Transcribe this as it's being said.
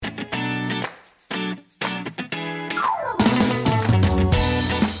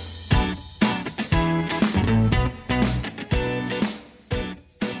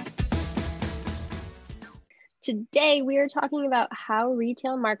today we are talking about how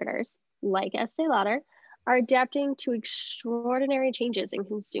retail marketers like Estee Lauder are adapting to extraordinary changes in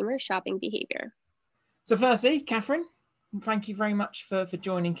consumer shopping behavior. So firstly, Catherine, thank you very much for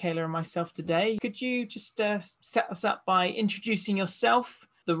joining Kayla and myself today. Could you just set us up by introducing yourself,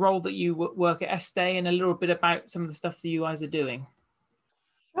 the role that you work at Estee, and a little bit about some of the stuff that you guys are doing?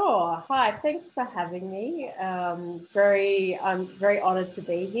 Sure. Hi, thanks for having me. I'm very honoured to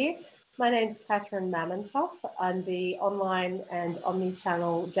be here. My name's Catherine Mamontoff. I'm the online and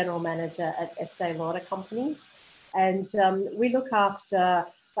omni-channel general manager at Estee Lauder Companies. And our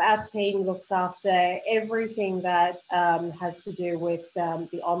team looks after everything that has to do with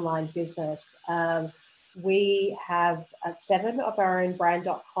the online business. We have 7 of our own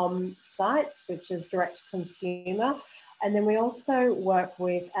brand.com sites, which is direct to consumer. And then we also work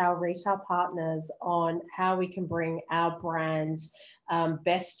with our retail partners on how we can bring our brands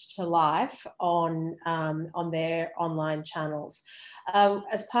best to life on their online channels.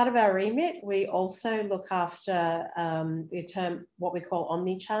 As part of our remit, we also look after the term, what we call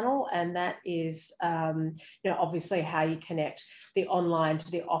omni-channel, and that is obviously how you connect the online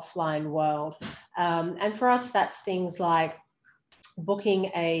to the offline world. And for us, that's things like booking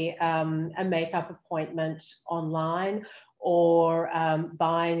a makeup appointment online, or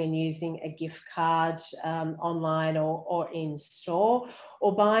buying and using a gift card online or in store,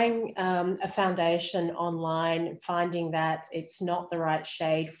 or buying a foundation online, finding that it's not the right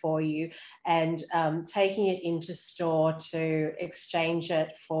shade for you, and taking it into store to exchange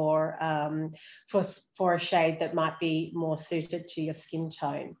it for a shade that might be more suited to your skin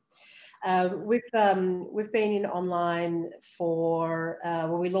tone. We've been in online for,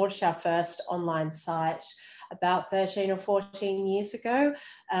 we launched our first online site about 13 or 14 years ago.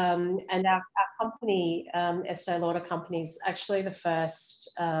 And our company, Estee Lauder Companies, actually the first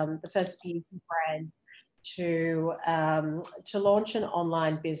beauty brand to launch an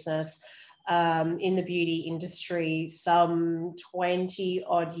online business in the beauty industry some 20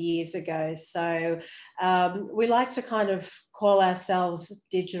 odd years ago. So we like to kind of call ourselves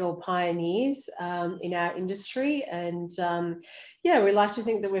digital pioneers in our industry. And we like to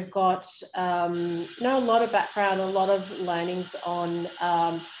think that we've got a lot of background, a lot of learnings on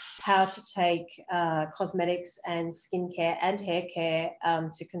how to take cosmetics and skincare and hair care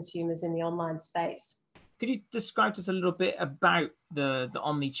to consumers in the online space. Could you describe to us a little bit about the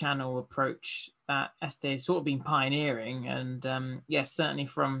omni-channel approach that Estee has sort of been pioneering, and yes, certainly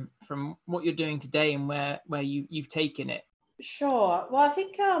from what you're doing today and where you've taken it? Sure. Well, I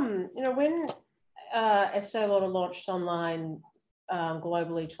think when Estee Lauder launched online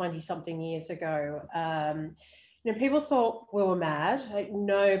globally 20-something years ago, people thought we were mad. Like,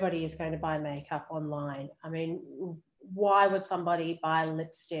 nobody is going to buy makeup online. I mean, why would somebody buy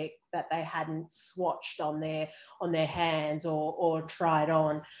lipstick that they hadn't swatched on their hands or tried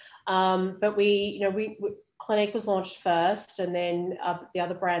on? But Clinique was launched first, and then the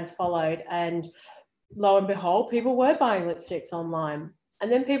other brands followed, and lo and behold, people were buying lipsticks online.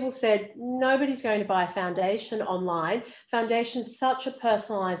 And then people said, nobody's going to buy foundation online. Foundation's such a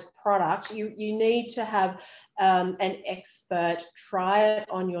personalized product. You need to have an expert try it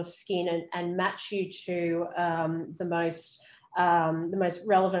on your skin and match you to the most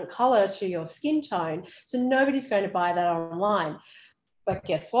relevant color to your skin tone. So nobody's going to buy that online. But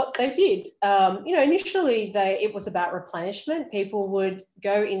guess what? They did. Initially it was about replenishment. People would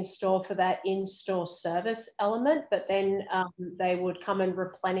go in store for that in-store service element, but then they would come and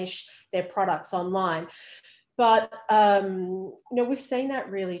replenish their products online. But we've seen that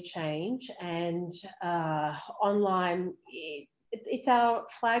really change, and online, it's our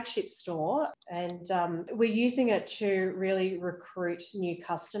flagship store, and we're using it to really recruit new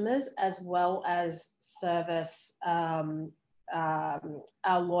customers as well as service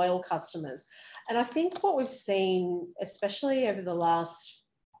our loyal customers. And I think what we've seen, especially over the last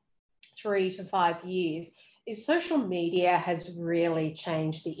 3 to 5 years, is social media has really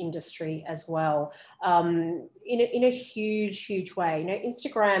changed the industry as well, in a huge way.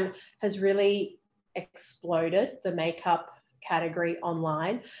 Instagram has really exploded the makeup category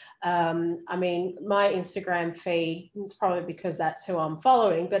online. I mean, my Instagram feed, it's probably because that's who I'm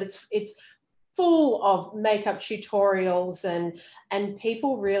following, but it's full of makeup tutorials and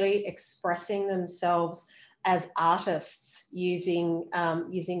people really expressing themselves as artists using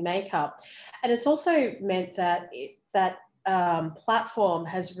makeup. And it's also meant that that platform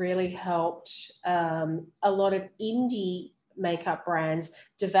has really helped a lot of indie makeup brands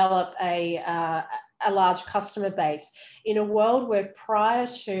develop a a large customer base in a world where prior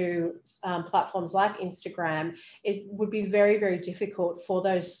to platforms like Instagram, it would be very, very difficult for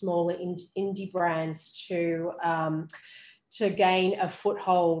those smaller indie brands to gain a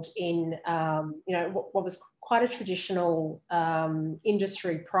foothold in what was quite a traditional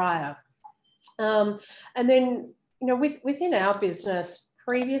industry prior. And then within our business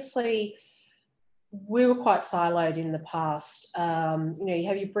previously, we were quite siloed in the past. You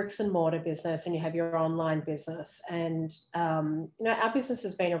have your bricks and mortar business and you have your online business. And, our business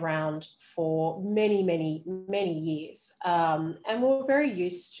has been around for many, many, many years. And we're very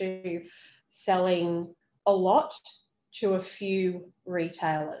used to selling a lot to a few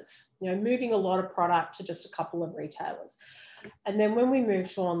retailers, moving a lot of product to just a couple of retailers. And then when we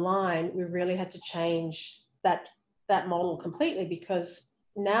moved to online, we really had to change that model completely, because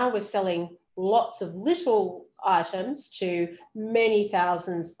now we're selling lots of little items to many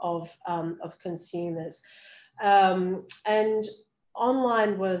thousands of consumers. And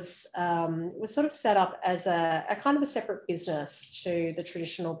online was sort of set up as a kind of a separate business to the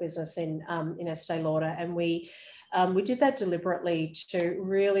traditional business in Estee Lauder. And we did that deliberately to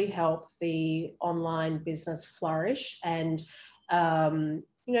really help the online business flourish and,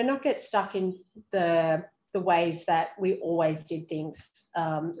 not get stuck in the ways that we always did things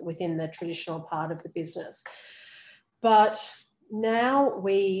within the traditional part of the business. But now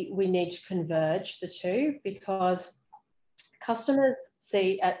we need to converge the two, because customers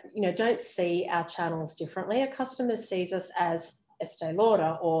don't see our channels differently. A customer sees us as Estee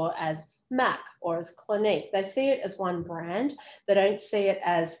Lauder or as MAC or as Clinique. They see it as one brand. They don't see it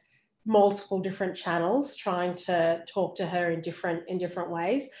as multiple different channels trying to talk to her in different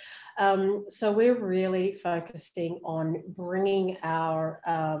ways. So we're really focusing on bringing our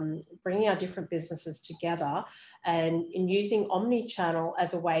different businesses together and in using omni-channel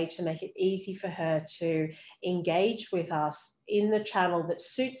as a way to make it easy for her to engage with us in the channel that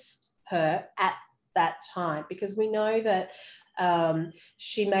suits her at that time, because we know that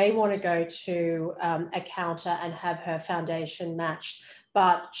she may want to go to a counter and have her foundation matched,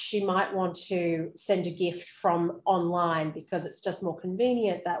 but she might want to send a gift from online because it's just more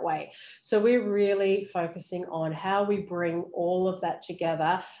convenient that way. So we're really focusing on how we bring all of that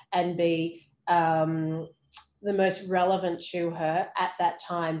together and be the most relevant to her at that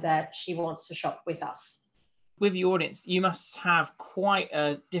time that she wants to shop with us. With your audience, you must have quite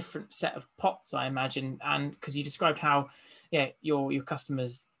a different set of pots, I imagine, and because you described how, your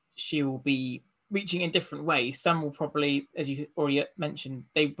customers, she will be reaching in different ways. Some will probably, as you already mentioned,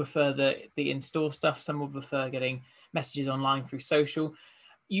 they prefer the in-store stuff. Some will prefer getting messages online through social.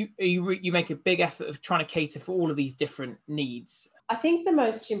 You make a big effort of trying to cater for all of these different needs. I think the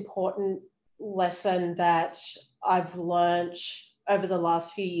most important lesson that I've learned over the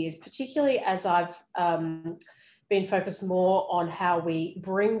last few years, particularly as I've been focused more on how we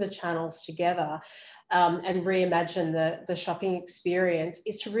bring the channels together and reimagine the shopping experience,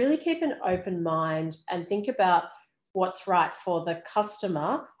 is to really keep an open mind and think about what's right for the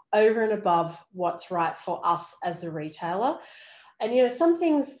customer over and above what's right for us as the retailer. And some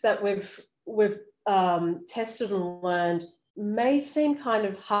things that we've tested and learned may seem kind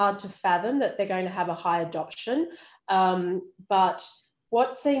of hard to fathom that they're going to have a high adoption, but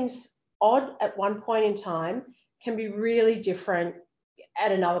what seems odd at one point in time can be really different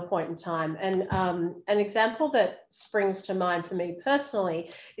at another point in time. And an example that springs to mind for me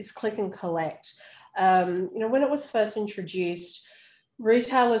personally is click and collect. When it was first introduced,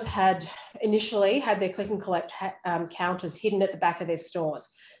 retailers had initially had their click and collect counters hidden at the back of their stores.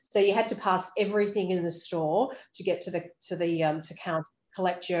 So you had to pass everything in the store to get to count,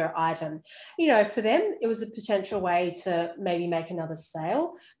 collect your item. For them, it was a potential way to maybe make another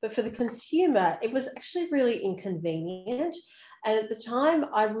sale, but for the consumer, it was actually really inconvenient. And at the time,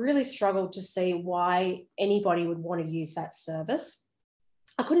 I really struggled to see why anybody would want to use that service.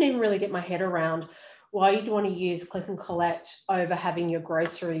 I couldn't even really get my head around why you'd want to use click and collect over having your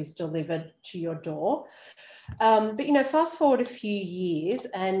groceries delivered to your door. But fast forward a few years,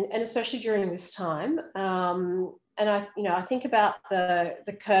 and especially during this time, and I think about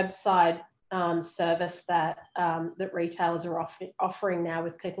the curbside service that retailers are offering now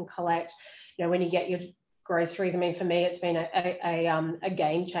with click and collect. When you get your groceries, I mean, for me, it's been a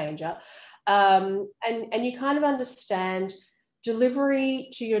game changer. And you kind of understand delivery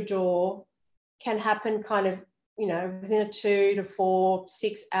to your door can happen kind of, within a 2 to 4,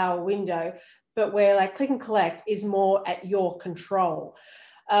 6 hour window, but where like click and collect is more at your control.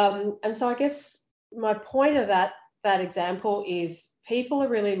 And so I guess my point of that example is people are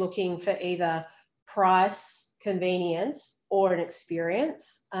really looking for either price, convenience, or an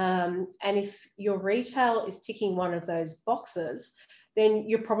experience. And if your retail is ticking one of those boxes, then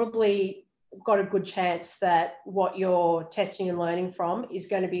you're probably got a good chance that what you're testing and learning from is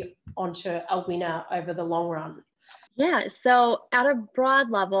going to be onto a winner over the long run. Yeah, so at a broad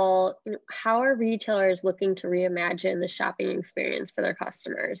level, how are retailers looking to reimagine the shopping experience for their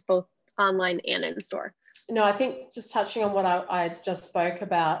customers, both online and in store? No, I think just touching on what I just spoke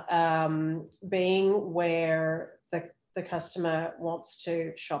about, being where the customer wants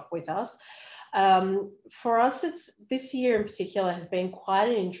to shop with us. For us, this year in particular has been quite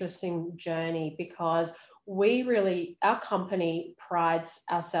an interesting journey because our company prides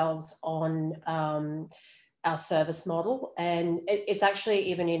ourselves on our service model, and it's actually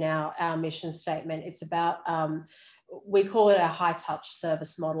even in our mission statement. It's about we call it our high touch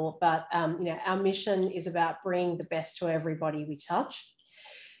service model, but our mission is about bringing the best to everybody we touch.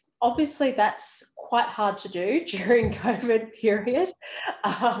 Obviously, that's quite hard to do during COVID period.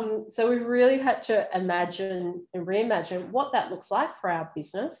 So we've really had to imagine and reimagine what that looks like for our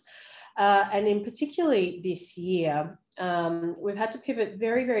business. And in particularly this year, we've had to pivot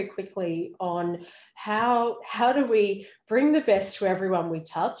very, very quickly on how do we bring the best to everyone we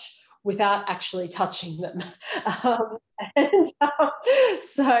touch without actually touching them.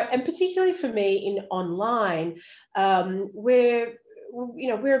 And particularly for me in online, we're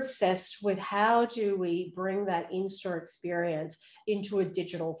obsessed with how do we bring that in-store experience into a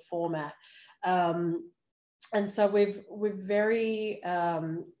digital format. And so we've very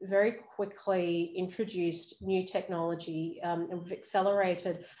quickly introduced new technology, and we've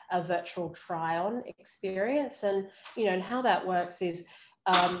accelerated a virtual try-on experience. And and how that works is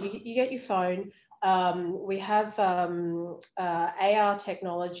you get your phone. We have AR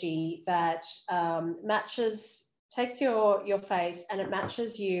technology that takes your face and it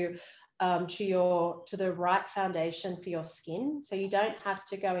matches you to the right foundation for your skin. So you don't have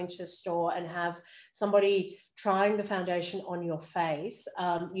to go into a store and have somebody trying the foundation on your face.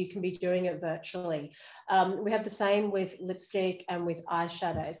 You can be doing it virtually. We have the same with lipstick and with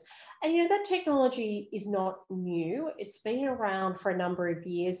eyeshadows. And that technology is not new. It's been around for a number of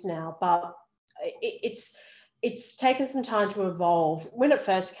years now, but it's taken some time to evolve. When it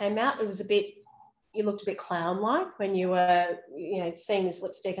first came out, you looked a bit clown-like when you were, seeing this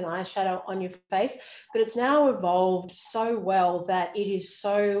lipstick and eyeshadow on your face, but it's now evolved so well that it is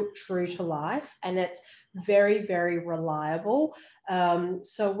so true to life and it's very, very reliable.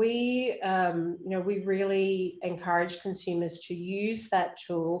 So we really encourage consumers to use that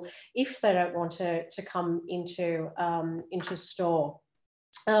tool if they don't want to come into store.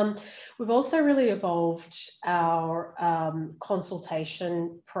 We've also really evolved our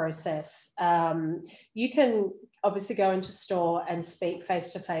consultation process. You can obviously go into store and speak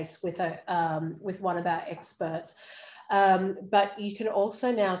face-to-face with one of our experts, but you can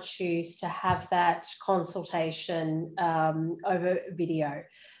also now choose to have that consultation over video.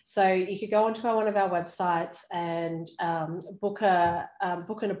 So you could go onto one of our websites and book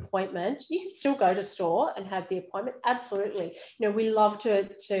an appointment. You can still go to store and have the appointment. Absolutely. We love to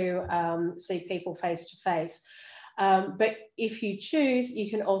see people face to face. But if you choose, you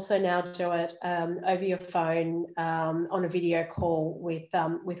can also now do it over your phone on a video call with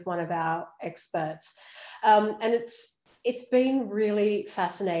one of our experts. And it's been really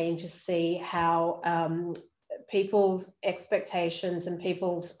fascinating to see how people's expectations and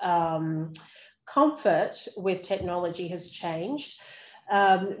people's comfort with technology has changed.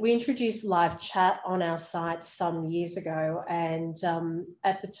 We introduced live chat on our site some years ago, and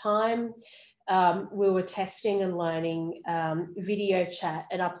at the time we were testing and learning video chat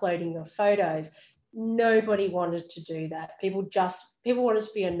and uploading your photos. Nobody wanted to do that. People wanted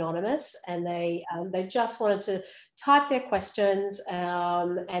to be anonymous, and they just wanted to type their questions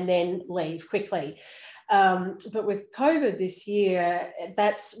and then leave quickly. But with COVID this year,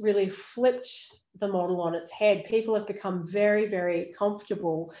 that's really flipped the model on its head. People have become very, very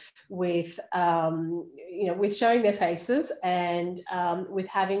comfortable with, with showing their faces and with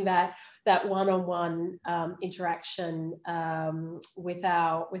having that one-on-one interaction with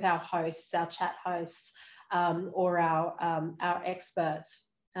our hosts, our chat hosts, or our experts.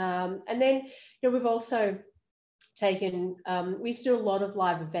 And then, we've also taken, we used to do a lot of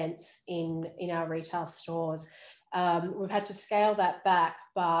live events in our retail stores. We've had to scale that back,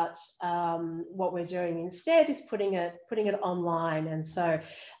 but what we're doing instead is putting it online. And so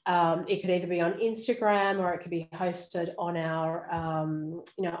it could either be on Instagram or it could be hosted on our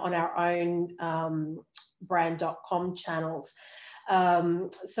on our own brand.com channels.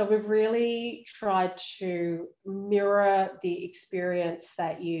 So we've really tried to mirror the experience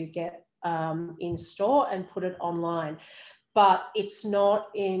that you get in store and put it online. but it's not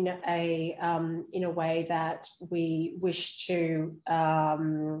in a way that we wish to.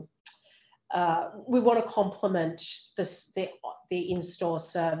 We want to complement the in-store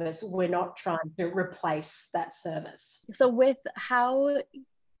service. We're not trying to replace that service. So with how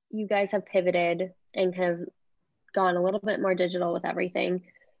you guys have pivoted and kind of gone a little bit more digital with everything,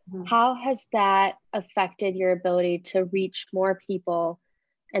 how has that affected your ability to reach more people?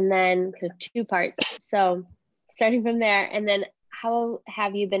 And then kind of two parts. So starting from there, and then how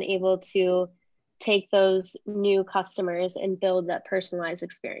have you been able to take those new customers and build that personalized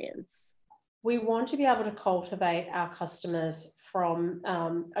experience? We want to be able to cultivate our customers from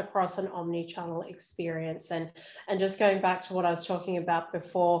across an omni-channel experience. And just going back to what I was talking about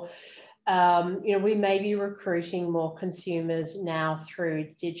before, we may be recruiting more consumers now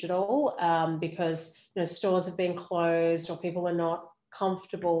through digital because stores have been closed or people are not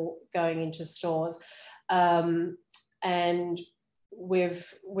comfortable going into stores, and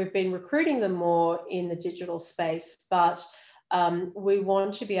we've been recruiting them more in the digital space, but we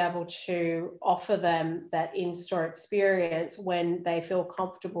want to be able to offer them that in-store experience when they feel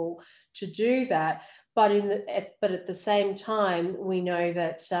comfortable to do that. But at the same time, we know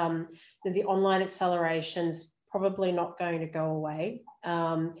that the online acceleration's probably not going to go away.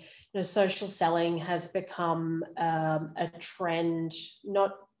 Social selling has become a trend,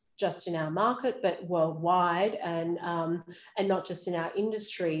 not just in our market, but worldwide, and not just in our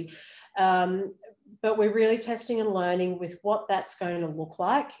industry. But we're really testing and learning with what that's going to look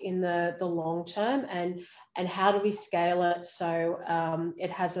like in the long term, and how do we scale it so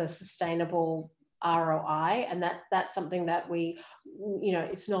it has a sustainable ROI, and that's something that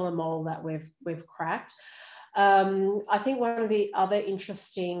it's not a model that we've cracked. I think one of the other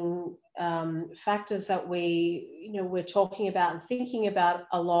interesting factors that we're talking about and thinking about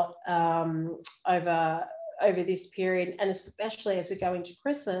a lot over this period, and especially as we go into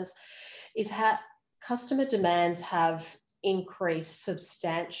Christmas, is how customer demands have increased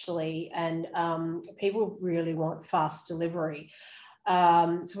substantially, and people really want fast delivery.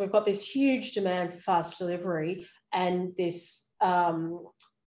 So we've got this huge demand for fast delivery, and this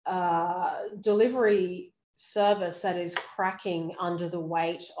delivery service that is cracking under the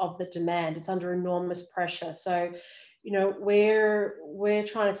weight of the demand. It's under enormous pressure. So, we're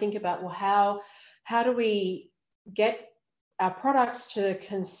trying to think about, well, how do we get our products to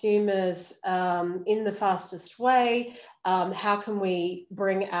consumers in the fastest way? How can we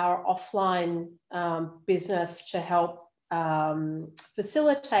bring our offline business to help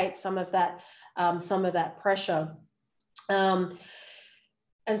facilitate some of that pressure?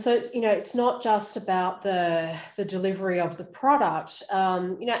 And so it's not just about the delivery of the product.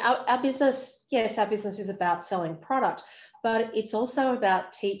 Our business is about selling product, but it's also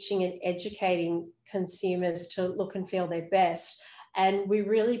about teaching and educating consumers to look and feel their best. And we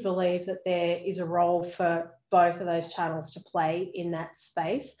really believe that there is a role for both of those channels to play in that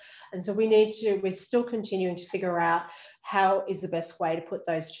space. And so we're still continuing to figure out how is the best way to put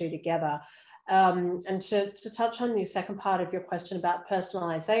those two together. And to touch on the second part of your question about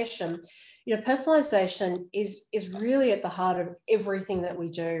personalization, personalization is really at the heart of everything that we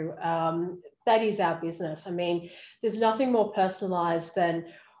do. That is our business. I mean, there's nothing more personalized than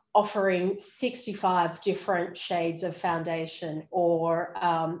offering 65 different shades of foundation, or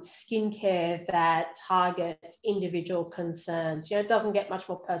skincare that targets individual concerns. It doesn't get much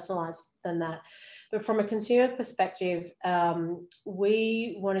more personalized than that. But from a consumer perspective,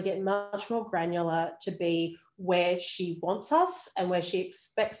 we want to get much more granular to be where she wants us and where she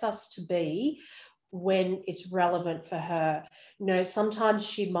expects us to be when it's relevant for her. Sometimes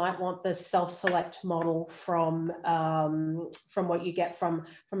she might want the self-select model from what you get from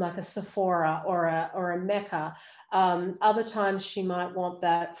like a Sephora or a Mecca. Other times she might want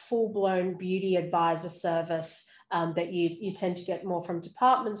that full-blown beauty advisor service that you tend to get more from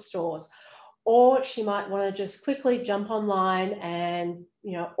department stores. Or she might want to just quickly jump online and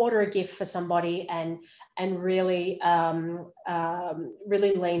order a gift for somebody and really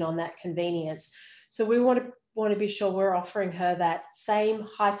really lean on that convenience. So we want to be sure we're offering her that same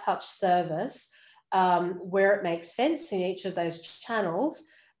high touch service where it makes sense in each of those channels,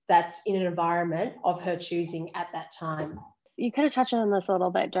 that's in an environment of her choosing at that time. You kind of touched on this a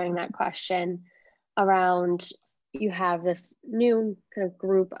little bit during that question around, you have this new kind of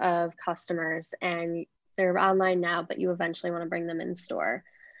group of customers and they're online now, but you eventually want to bring them in store.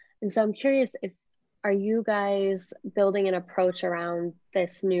 And so I'm curious, are you guys building an approach around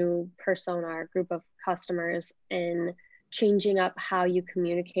this new persona or group of customers and changing up how you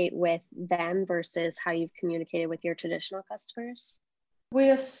communicate with them versus how you've communicated with your traditional customers? We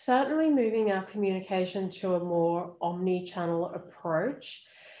are certainly moving our communication to a more omni-channel approach.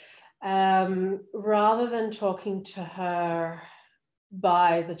 Rather than talking to her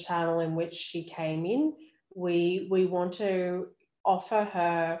by the channel in which she came in, we want to offer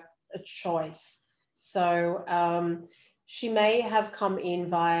her a choice. So she may have come in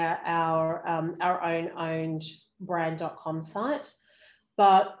via our own owned brand.com site,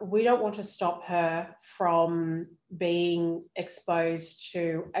 but we don't want to stop her from being exposed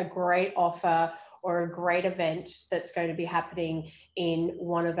to a great offer or a great event that's going to be happening in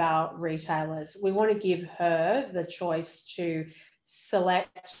one of our retailers. We want to give her the choice to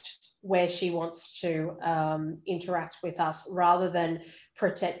select where she wants to interact with us, rather than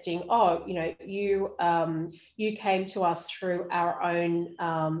protecting, oh, you know, you came to us through our own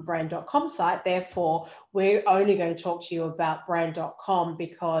brand.com site, therefore we're only going to talk to you about brand.com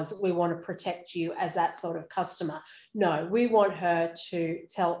because we want to protect you as that sort of customer. No, we want her to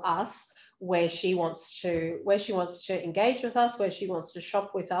tell us where she wants to engage with us, where she wants to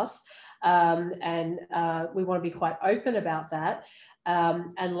shop with us, and we want to be quite open about that,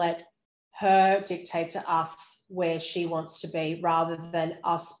 and let her dictate to us where she wants to be, rather than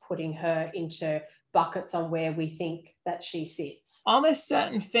us putting her into buckets on where we think that she sits. Are there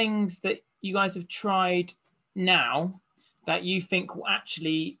certain things that you guys have tried now that you think will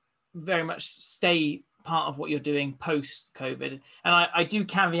actually very much stay part of what you're doing post-COVID? And I do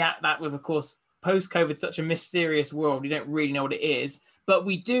caveat that with, of course, post-COVID, such a mysterious world, you don't really know what it is, but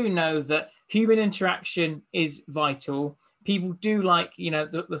we do know that human interaction is vital. People do like, you know,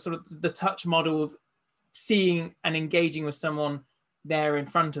 the sort of the touch model of seeing and engaging with someone there in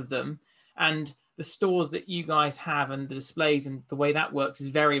front of them. And the stores that you guys have and the displays and the way that works is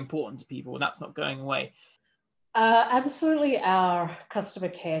very important to people. And that's not going away. Absolutely, our customer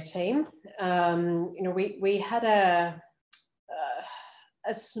care team. You know, we had a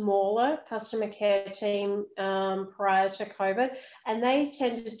smaller customer care team prior to COVID, and they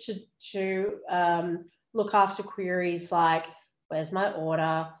tended to look after queries like, where's my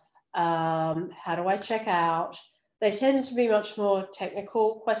order? How do I check out? They tended to be much more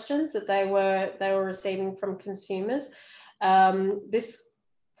technical questions that they were receiving from consumers. This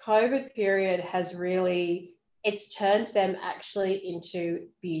COVID period has really, it's turned them actually into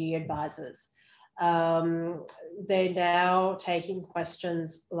beauty advisors. They're now taking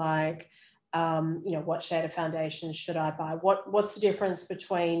questions like, you know, what shade of foundation should I buy? What's the difference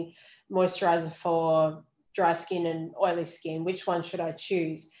between moisturizer for dry skin and oily skin? Which one should I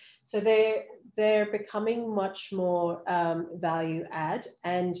choose? So they're becoming much more value add,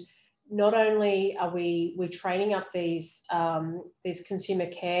 and not only are we training up these consumer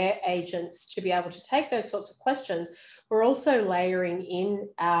care agents to be able to take those sorts of questions, we're also layering in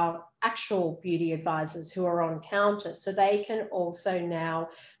our actual beauty advisors who are on counter, so they can also now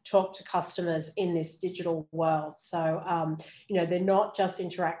talk to customers in this digital world. So you know, they're not just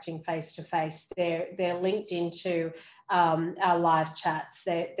interacting face to face, they're linked into our live chats,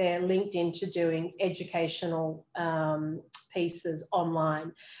 they're linked into doing educational pieces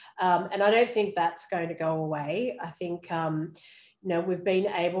online, and I don't think that's going to go away. I think you know, we've been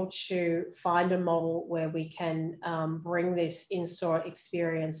able to find a model where we can bring this in-store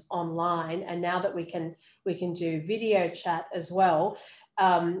experience online, and now that we can do video chat as well,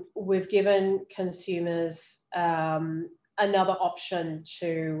 we've given consumers another option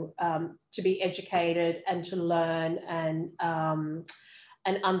to be educated and to learn and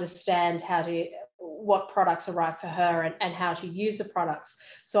understand what products are right for her and how to use the products.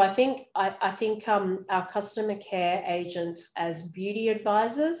 So I think our customer care agents as beauty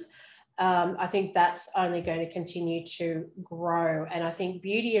advisors, I think that's only going to continue to grow. And I think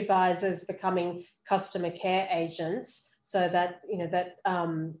beauty advisors becoming customer care agents, so that, you know, that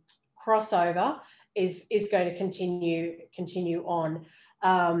crossover is going to continue on.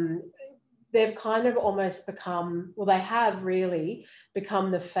 They've kind of almost become, well, they have really become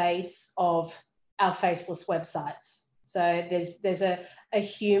the face of our faceless websites. So there's a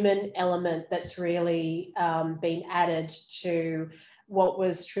human element that's really been added to what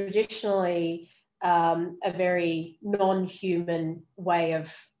was traditionally a very non-human way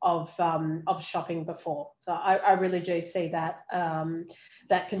of shopping before. So I really do see that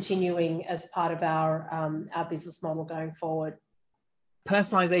that continuing as part of our business model going forward.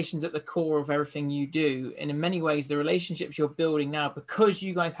 Personalization is at the core of everything you do, and in many ways the relationships you're building now, because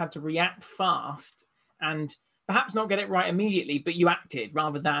you guys had to react fast and perhaps not get it right immediately, but you acted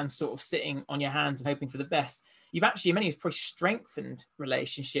rather than sort of sitting on your hands and hoping for the best. You've actually, in many ways, probably strengthened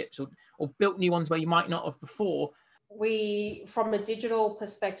relationships or built new ones where you might not have before. We, from a digital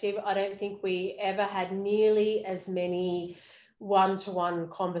perspective, I don't think we ever had nearly as many one-to-one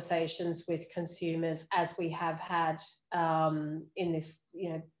conversations with consumers as we have had in this,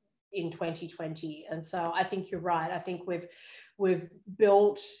 in 2020. And so I think you're right. I think we've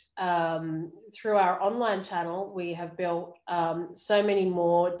built through our online channel, we have built so many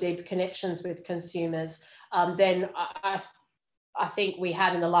more deep connections with consumers than I think we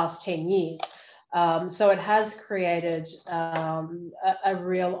had in the last 10 years. So it has created a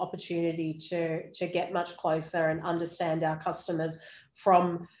real opportunity to get much closer and understand our customers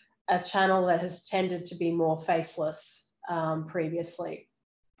from a channel that has tended to be more faceless previously.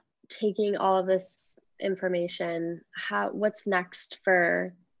 Taking all of this information, what's next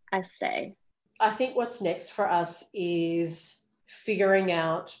for Estee? I think what's next for us is figuring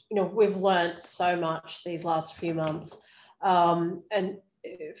out, we've learned so much these last few months, and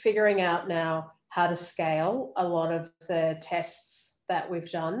figuring out now how to scale a lot of the tests that we've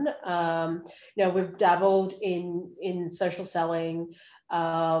done. We've dabbled in social selling,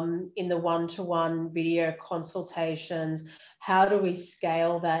 in the one-to-one video consultations. How do we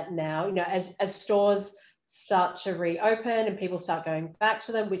scale that now? As stores start to reopen and people start going back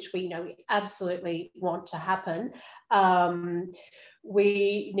to them, which we absolutely want to happen,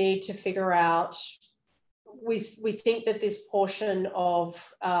 we need to figure out. We think that this portion of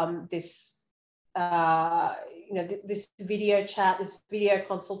this this video chat, this video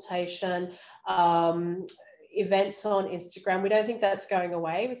consultation, events on Instagram, we don't think that's going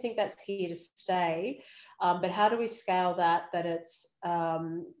away. We think that's here to stay. But how do we scale that it's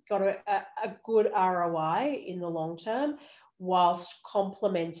got a good ROI in the long term, whilst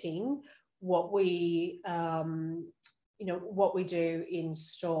complementing what we what we do in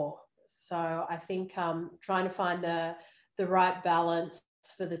store? So I think trying to find the right balance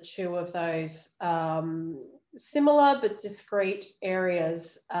for the two of those similar but discrete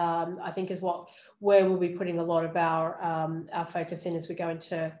areas, I think is where we'll be putting a lot of our focus in as we go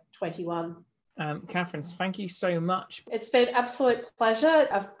into 21. Catherine, thank you so much. It's been an absolute pleasure.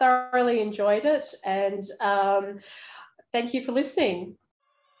 I've thoroughly enjoyed it, and thank you for listening.